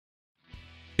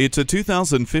It's a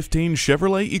 2015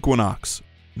 Chevrolet Equinox.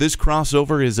 This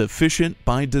crossover is efficient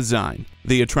by design.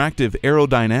 The attractive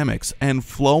aerodynamics and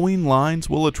flowing lines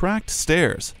will attract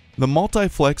stares. The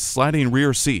multi-flex sliding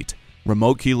rear seat,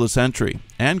 remote keyless entry,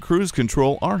 and cruise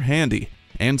control are handy,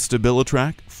 and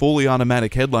StabiliTrak, fully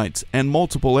automatic headlights, and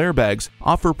multiple airbags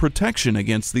offer protection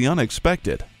against the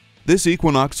unexpected. This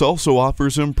Equinox also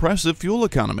offers impressive fuel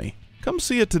economy. Come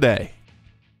see it today.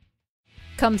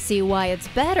 Come see why it's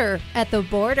better at the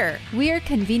border. We are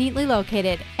conveniently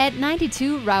located at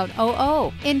 92 Route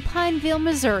 00 in Pineville,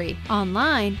 Missouri.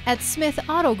 Online at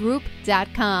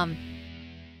smithautogroup.com.